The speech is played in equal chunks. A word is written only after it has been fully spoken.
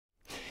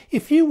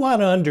If you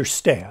want to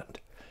understand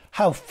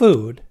how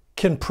food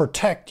can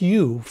protect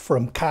you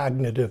from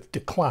cognitive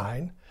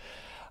decline,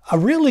 a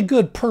really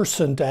good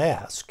person to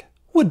ask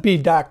would be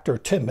Dr.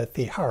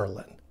 Timothy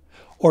Harlan,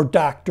 or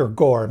Dr.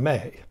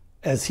 Gourmet,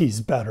 as he's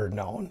better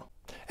known.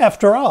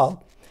 After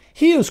all,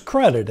 he is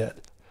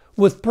credited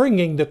with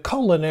bringing the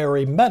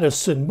culinary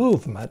medicine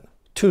movement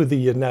to the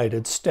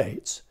United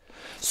States.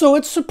 So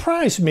it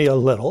surprised me a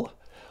little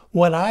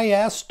when I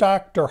asked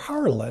Dr.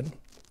 Harlan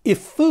if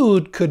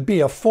food could be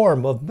a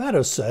form of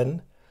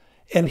medicine,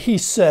 and he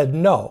said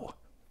no.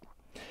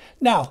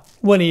 Now,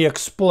 when he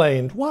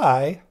explained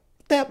why,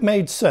 that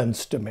made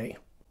sense to me.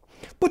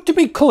 But to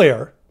be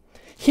clear,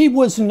 he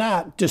was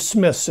not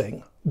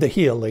dismissing the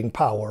healing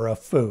power of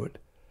food.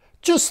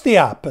 Just the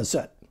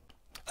opposite.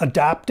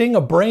 Adopting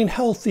a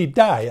brain-healthy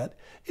diet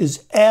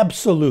is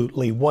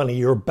absolutely one of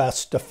your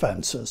best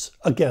defenses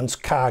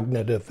against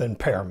cognitive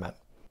impairment.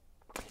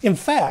 In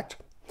fact,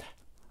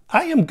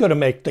 I am going to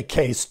make the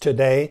case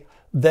today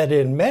that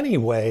in many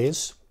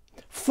ways,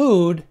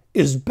 food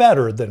is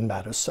better than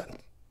medicine.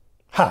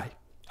 Hi,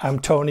 I'm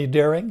Tony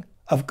Deering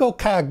of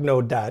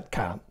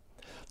GoCogno.com,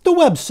 the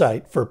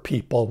website for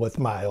people with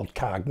mild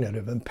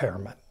cognitive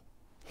impairment.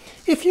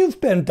 If you've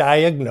been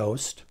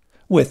diagnosed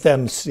with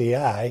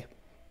MCI,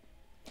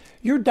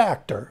 your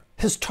doctor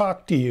has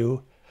talked to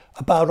you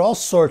about all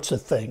sorts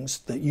of things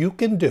that you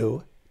can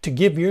do to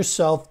give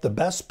yourself the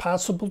best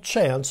possible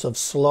chance of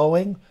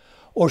slowing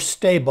or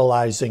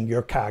stabilizing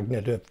your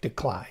cognitive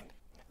decline.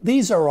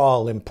 These are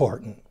all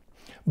important,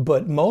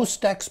 but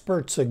most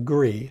experts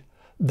agree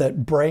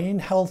that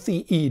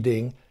brain-healthy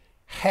eating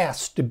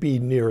has to be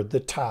near the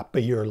top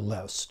of your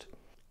list.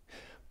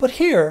 But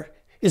here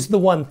is the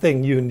one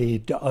thing you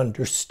need to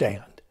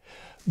understand.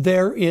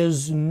 There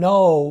is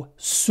no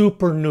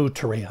super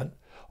nutrient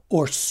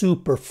or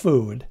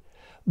superfood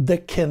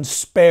that can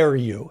spare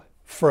you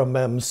from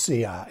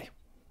MCI.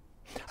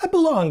 I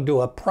belong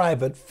to a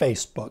private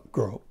Facebook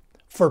group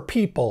for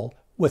people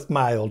with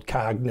mild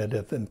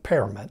cognitive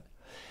impairment.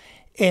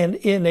 And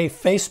in a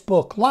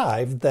Facebook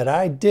Live that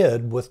I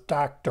did with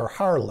Dr.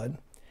 Harlan,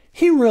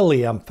 he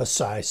really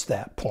emphasized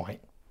that point.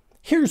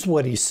 Here's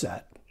what he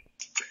said.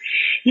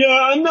 Yeah,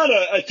 I'm not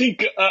a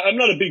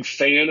big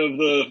fan of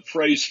the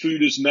phrase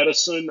food is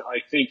medicine. I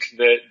think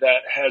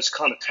that has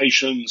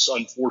connotations,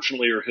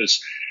 unfortunately, or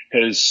has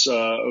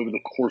over the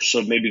course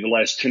of maybe the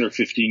last 10 or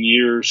 15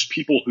 years,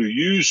 people who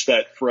use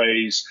that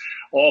phrase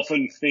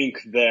often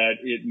think that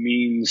it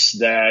means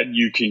that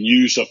you can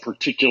use a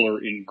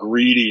particular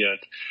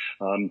ingredient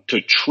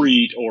to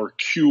treat or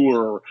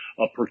cure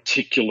a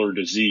particular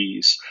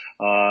disease.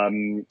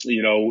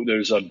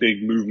 There's a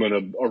big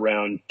movement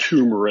around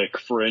turmeric,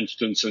 for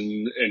instance,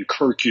 and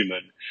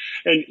curcumin.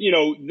 And,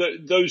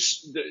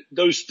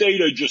 those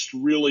data just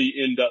really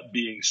end up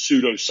being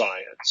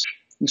pseudoscience.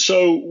 And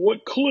so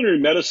what culinary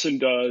medicine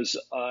does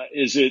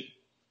is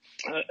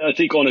I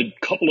think on a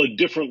couple of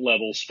different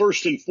levels.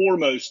 First and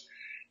foremost,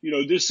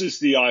 this is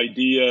the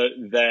idea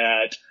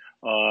that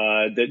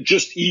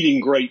just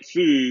eating great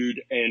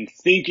food and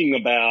thinking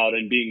about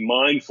and being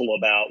mindful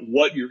about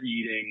what you're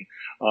eating,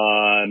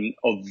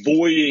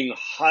 avoiding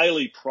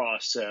highly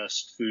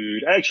processed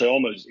food, actually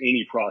almost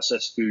any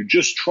processed food,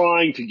 just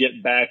trying to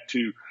get back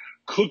to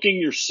cooking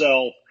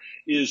yourself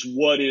is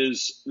what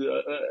is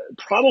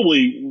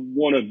probably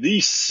one of the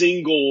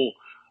single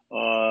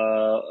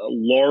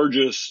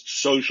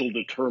largest social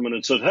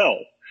determinants of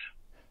health.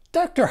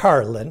 Dr.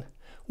 Harlan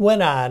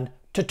went on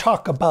to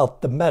talk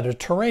about the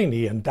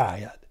Mediterranean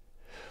diet,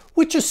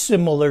 which is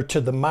similar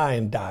to the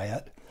Mayan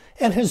diet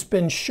and has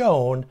been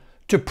shown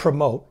to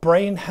promote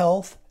brain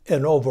health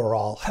and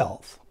overall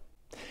health.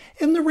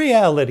 And the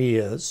reality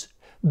is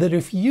that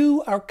if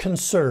you are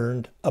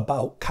concerned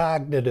about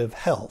cognitive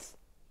health,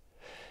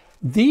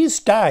 these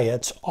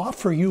diets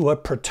offer you a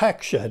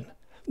protection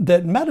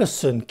that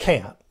medicine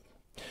can't,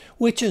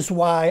 which is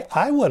why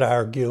I would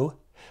argue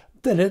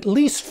that at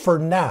least for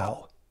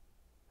now,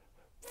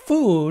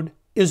 food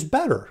is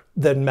better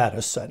than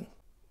medicine.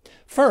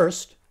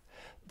 First,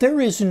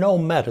 there is no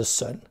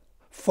medicine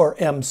for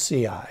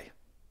MCI,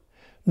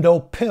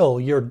 no pill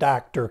your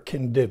doctor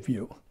can give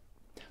you.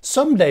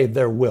 Someday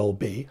there will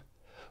be,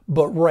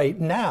 but right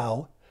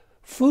now,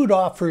 food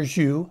offers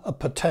you a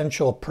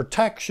potential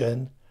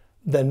protection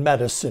that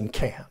medicine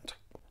can't.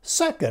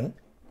 Second,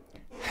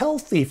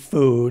 healthy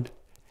food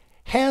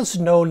has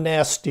no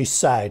nasty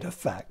side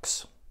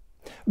effects.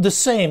 The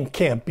same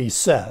can't be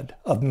said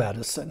of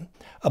medicine.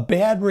 A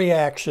bad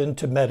reaction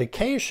to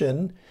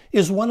medication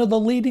is one of the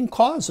leading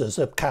causes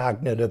of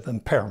cognitive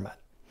impairment.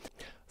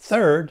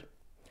 Third,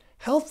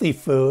 healthy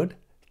food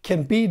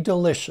can be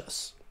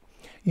delicious.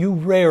 You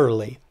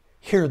rarely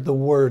hear the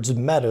words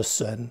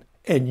medicine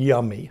and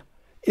yummy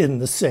in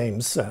the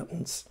same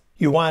sentence.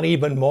 You want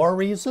even more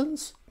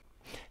reasons?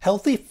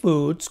 Healthy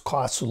foods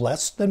cost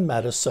less than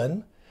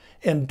medicine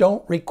and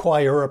don't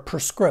require a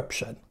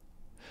prescription.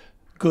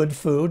 Good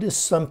food is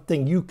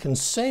something you can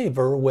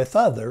savor with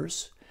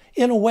others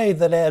in a way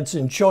that adds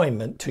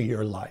enjoyment to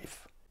your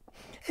life.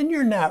 And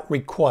you're not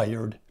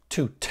required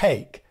to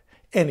take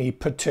any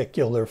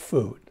particular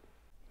food.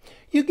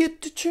 You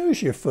get to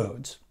choose your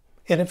foods.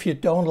 And if you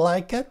don't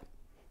like it,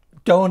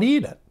 don't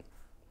eat it.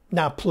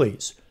 Now,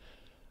 please,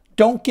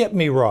 don't get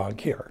me wrong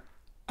here.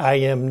 I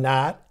am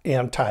not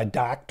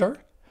anti-doctor.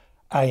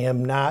 I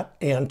am not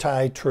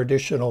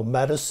anti-traditional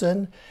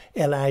medicine.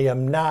 And I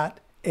am not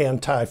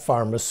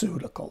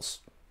anti-pharmaceuticals.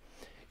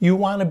 You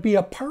want to be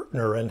a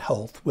partner in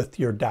health with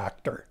your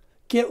doctor.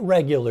 Get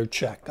regular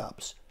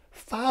checkups.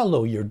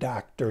 Follow your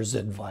doctor's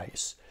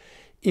advice.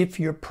 If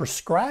you're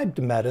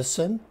prescribed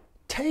medicine,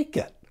 take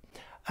it.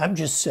 I'm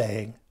just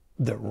saying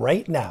that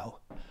right now,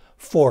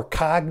 for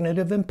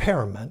cognitive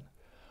impairment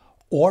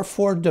or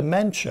for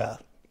dementia,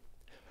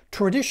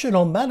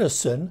 traditional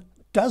medicine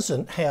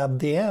doesn't have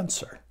the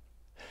answer.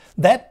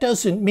 That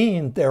doesn't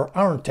mean there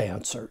aren't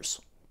answers.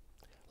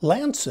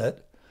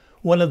 Lancet,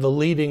 one of the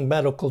leading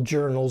medical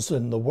journals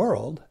in the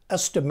world,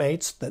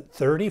 estimates that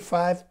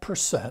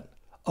 35%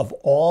 of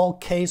all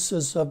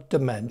cases of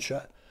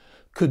dementia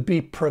could be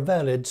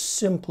prevented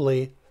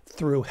simply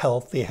through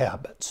healthy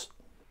habits.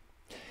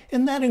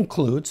 And that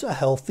includes a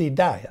healthy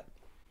diet.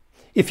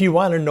 If you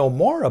want to know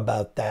more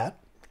about that,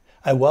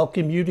 I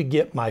welcome you to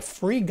get my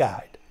free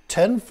guide,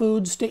 10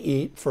 Foods to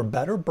Eat for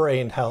Better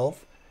Brain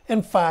Health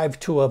and 5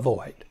 to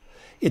Avoid.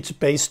 It's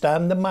based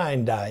on the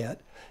MIND diet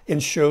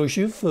and shows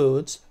you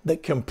foods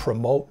that can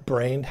promote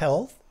brain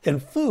health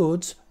and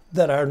foods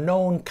that are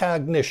known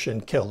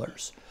cognition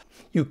killers.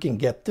 You can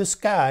get this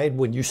guide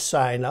when you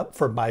sign up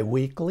for my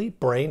weekly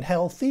brain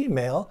health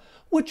email,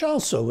 which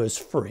also is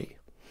free.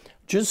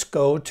 Just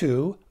go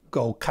to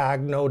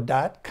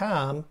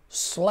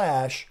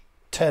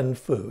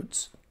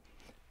GoCogno.com/10foods.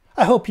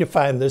 I hope you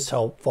find this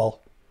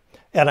helpful,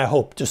 and I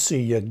hope to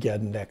see you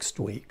again next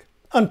week.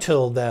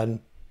 Until then,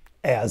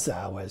 as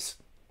always,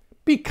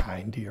 be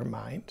kind to your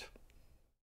mind.